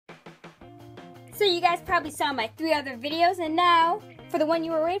So you guys probably saw my 3 other videos, and now, for the one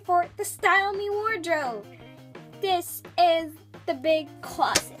you were waiting for, the Style Me wardrobe. This is the big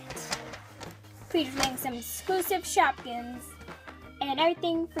closet, featuring some exclusive Shopkins and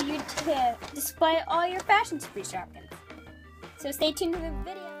everything for you to display all your fashion spree Shopkins. So stay tuned to the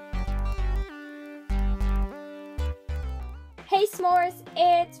video. Hey s'mores,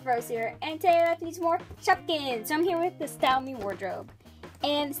 it's Rose here, and today I have to do some more Shopkins. So I'm here with the Style Me wardrobe.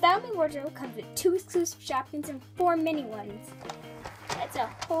 And the Style Me wardrobe comes with 2 exclusive Shopkins and 4 mini ones. That's a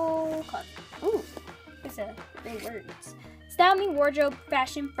whole closet. Ooh, there's a big words. Style Me wardrobe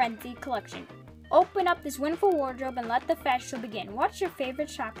fashion frenzy collection. Open up this wonderful wardrobe and let the fashion show begin. Watch your favorite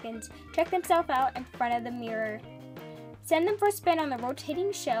Shopkins check themselves out in front of the mirror. Send them for a spin on the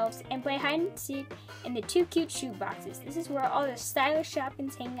rotating shelves and play hide and seek in the 2 cute shoe boxes. This is where all the stylish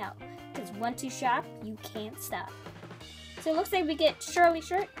Shopkins hang out, because once you shop, you can't stop. So it looks like we get Shirley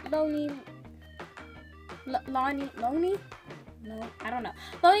shirt, Lonely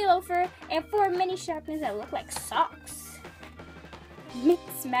loafer, and 4 mini Shopkins that look like socks.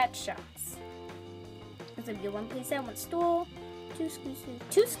 Mix match shots. There's gonna be a 1 playset, 1 stool, 2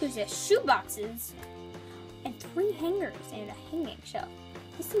 exclusive shoe boxes, and 3 hangers and a hanging shelf.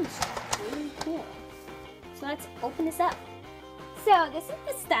 This seems really cool. So let's open this up. So this is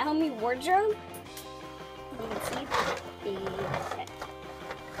the Style Me wardrobe. You can see the big.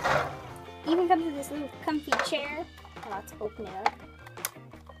 Even comes with this little comfy chair. Now let's open it up.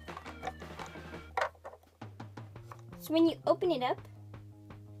 So when you open it up,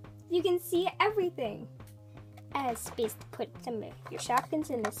 you can see everything. It has space to put some of your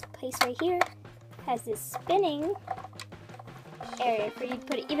Shopkins in this place right here. Has this spinning area for you to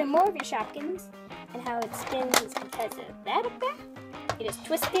put even more of your Shopkins, and how it spins is because of that up there. You just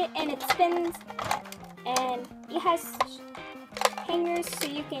twist it and it spins, and it has hangers so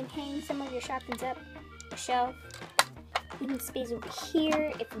you can hang some of your Shopkins up the shelf. Even space over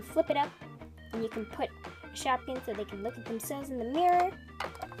here if you flip it up, and you can put Shopkins so they can look at themselves in the mirror.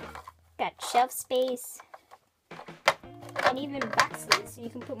 Got shelf space. And even boxes, so you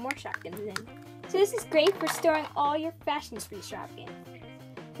can put more Shopkins in. So this is great for storing all your fashion spree Shopkins.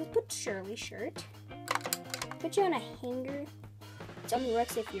 Just put Shirley shirt. Put you on a hanger. It only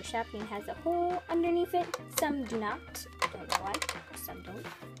works if your Shopkin has a hole underneath it. Some do not. Don't know why. Some don't.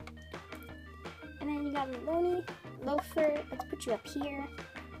 And then you got a Lonely loafer. Let's put you up here.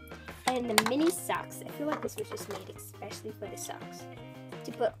 And the mini socks. I feel like this was just made especially for the socks.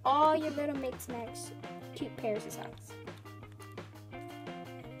 To put all your little mix match cute pairs of socks.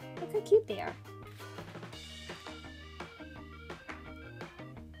 Look how cute they are.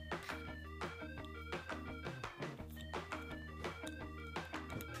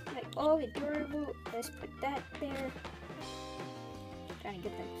 Like, oh, adorable. Let's put that there. Trying to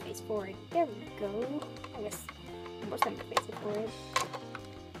get them to face forward. There we go. I guess most of them are facing forward.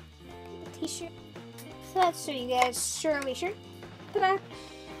 T-shirt. So let's show you guys Shirley shirt. Ta-da!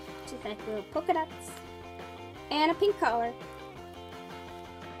 Just like little polka dots. And a pink collar.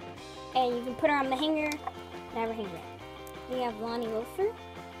 And you can put her on the hanger and have her hang there. We have Lonely loafer.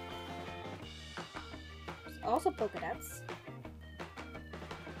 There's also polka dots.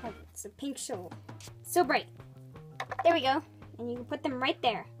 It's a pink shawl. So bright. There we go. And you can put them right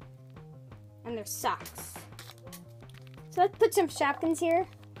there. And they're socks. So let's put some Shopkins here.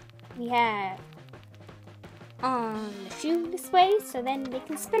 We have on the shoe display, so then they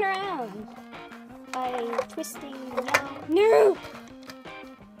can spin around by twisting the yellow. No!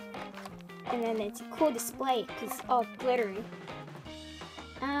 And then it's a cool display because it's all glittery.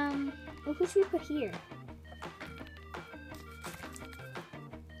 Well, who should we put here?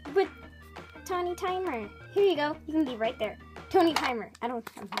 Put Tony Timer. Here you go. You can be right there. Tony Timer. I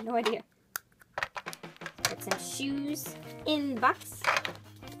have no idea. Put some shoes in the box.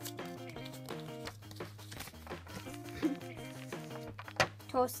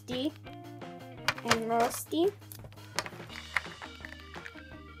 Toasty and roasty.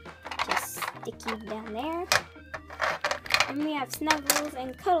 Just sticky down there. And we have snuggles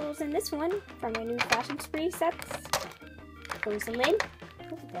and cuddles in this one from our new fashion spree sets. Close the lid.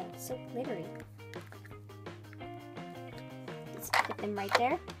 Look at that, it's so glittery. Just put them right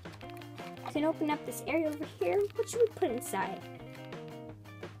there. You can open up this area over here. What should we put inside?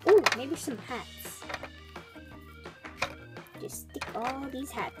 Ooh, maybe some hats. Just stick all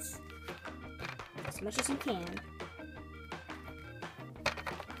these hats as much as you can.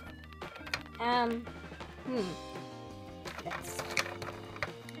 That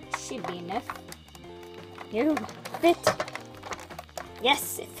should be enough. No, fit.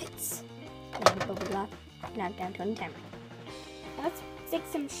 Yes, it fits. And blah blah blah. Knock down Tony Timer. Now let's stick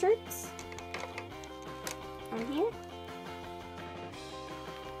some shirts on here.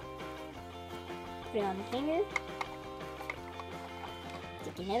 Put it on the hanger.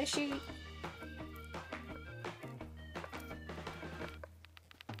 Take another shirt.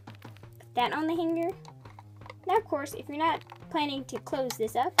 Put that on the hanger. Now, of course, if you're not planning to close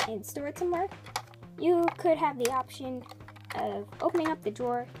this up and store it somewhere, you could have the option of opening up the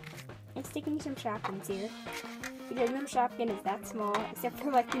drawer and sticking some Shopkins here. Because no Shopkin is that small, except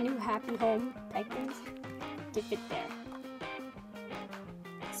for like the new Happy Home type things, to fit there.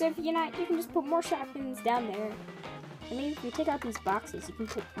 So if you're not, you can just put more Shopkins down there. And maybe if you take out these boxes, you can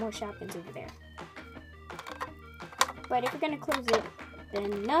put more Shopkins over there. But if you're gonna close it,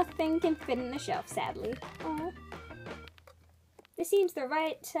 then nothing can fit in the shelf, sadly. Aww. This seems the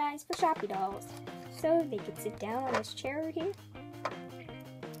right size for Shoppy dolls. So they could sit down on this chair over here.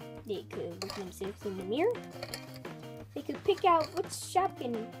 They could look themselves in the mirror. They could pick out which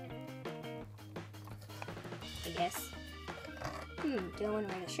Shopkin, I guess. Do I want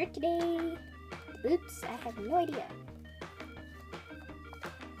to wear the shirt today? The boots? I have no idea.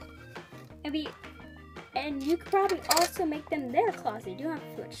 And you could probably also make them their closet. You don't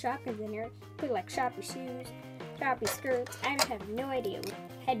have to put Shopkins in there. Put like Shoppy shoes, Shoppy skirts. I have no idea. With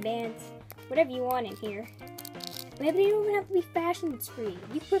headbands, whatever you want in here. Maybe they don't even have to be fashion free.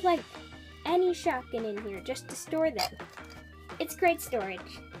 You could put like any Shopkin in here just to store them. It's great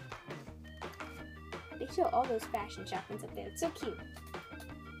storage. They show all those fashion Shopkins up there. It's so cute.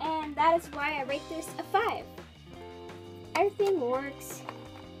 And that is why I rate this a 5. Everything works.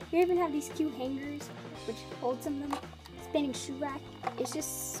 You even have these cute hangers, which hold some of them. Spinning shoe rack. It's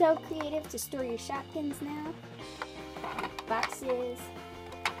just so creative to store your Shopkins now. Boxes.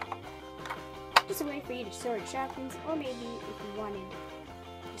 Just a way for you to store your Shopkins, or maybe if you wanted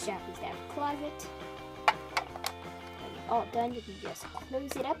the Shopkins to have a closet. When you're all done, you can just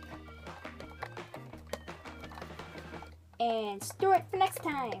close it up and store it for next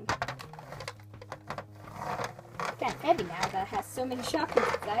time. Kind of heavy now that it has so many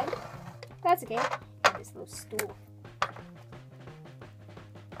Shopkins inside. That's okay. Got this little stool.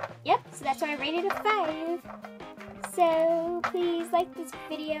 Yep, so that's why I rated a 5. So please like this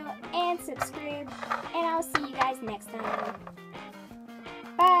video and subscribe, and I'll see you guys next time.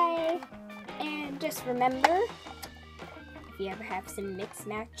 Bye! And just remember, if you ever have some mixed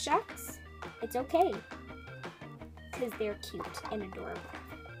match shocks, it's okay, because they're cute and adorable.